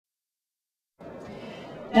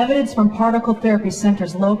Evidence from particle therapy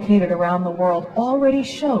centers located around the world already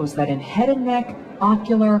shows that in head and neck,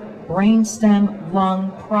 ocular, brainstem,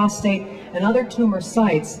 lung, prostate, and other tumor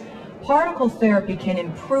sites, particle therapy can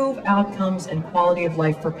improve outcomes and quality of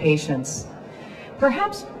life for patients.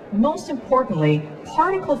 Perhaps most importantly,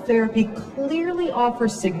 particle therapy clearly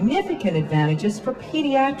offers significant advantages for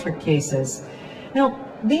pediatric cases. Now,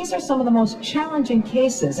 these are some of the most challenging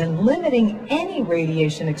cases, and limiting any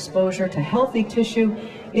radiation exposure to healthy tissue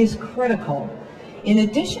is critical. In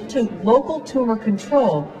addition to local tumor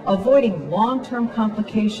control, avoiding long-term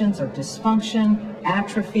complications or dysfunction,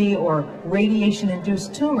 atrophy, or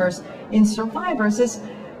radiation-induced tumors in survivors is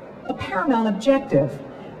a paramount objective.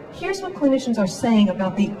 Here's what clinicians are saying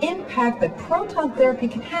about the impact that proton therapy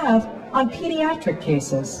can have on pediatric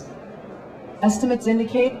cases. Estimates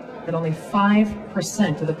indicate that only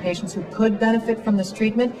 5% of the patients who could benefit from this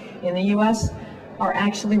treatment in the U.S. are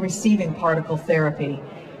actually receiving particle therapy.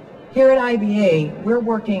 Here at IBA, we're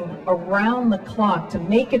working around the clock to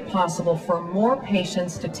make it possible for more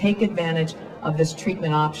patients to take advantage of this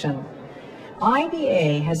treatment option.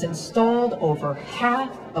 IBA has installed over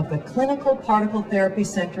half of the clinical particle therapy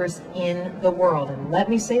centers in the world. And let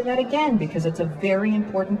me say that again because it's a very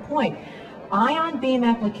important point. Ion Beam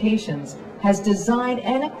Applications has designed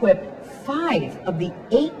and equipped 5 of the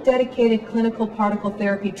 8 dedicated clinical particle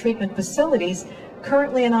therapy treatment facilities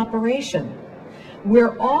currently in operation.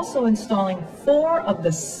 We're also installing 4 of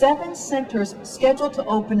the 7 centers scheduled to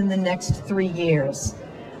open in the next 3 years.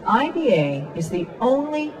 IBA is the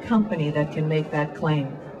only company that can make that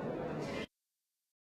claim.